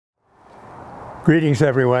Greetings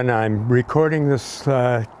everyone. I'm recording this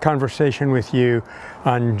conversation with you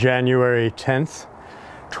on January 10th,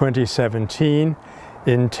 2017.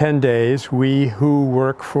 In 10 days, we who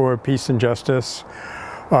work for peace and justice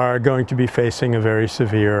are going to be facing a very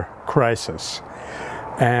severe crisis.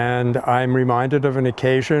 And I'm reminded of an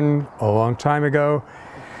occasion a long time ago,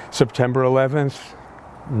 September 11th,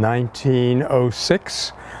 1906,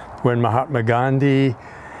 when Mahatma Gandhi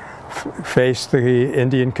faced the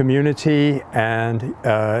Indian community, and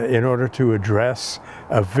in order to address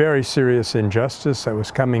a very serious injustice that was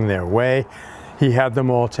coming their way, he had them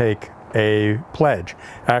all take a pledge.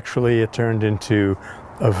 Actually, it turned into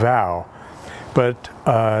a vow. But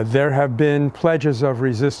there have been pledges of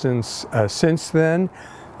resistance since then.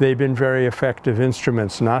 They've been very effective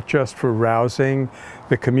instruments, not just for rousing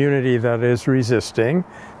the community that is resisting,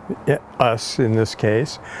 us in this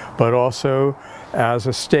case, but also as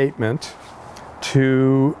a statement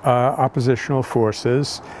to oppositional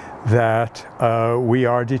forces that we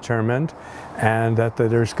are determined and that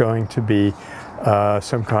there's going to be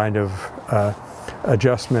some kind of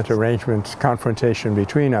adjustment, arrangement, confrontation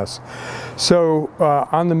between us. So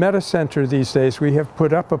on the Meta Center these days, we have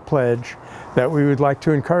put up a pledge that we would like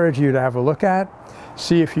to encourage you to have a look at,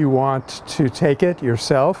 see if you want to take it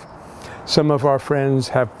yourself. Some of our friends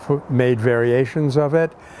have made variations of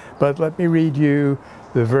it, but let me read you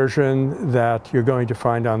the version that you're going to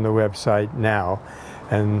find on the website now,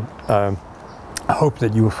 and I hope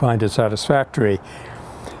that you will find it satisfactory.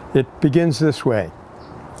 It begins this way.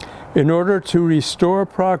 In order to restore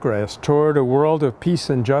progress toward a world of peace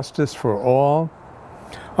and justice for all,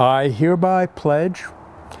 I hereby pledge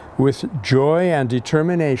with joy and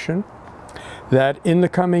determination that in the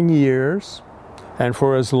coming years, and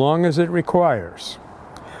for as long as it requires,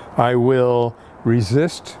 I will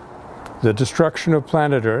resist the destruction of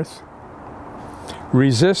planet Earth,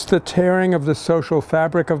 resist the tearing of the social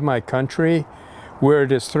fabric of my country where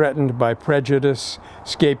it is threatened by prejudice,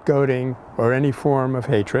 scapegoating, or any form of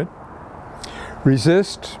hatred,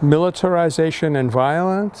 resist militarization and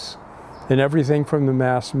violence in everything from the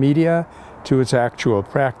mass media to its actual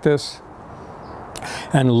practice,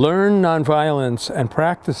 and learn nonviolence and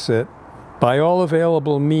practice it by all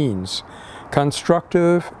available means,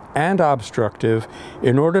 constructive and obstructive,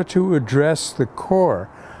 in order to address the core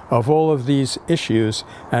of all of these issues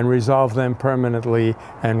and resolve them permanently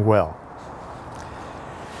and well.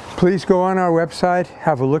 Please go on our website,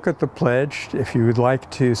 have a look at the pledge. If you would like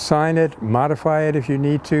to sign it, modify it if you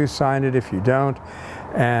need to, sign it if you don't,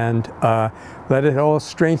 and let it all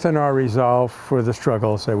strengthen our resolve for the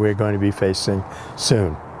struggles that we're going to be facing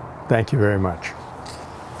soon. Thank you very much.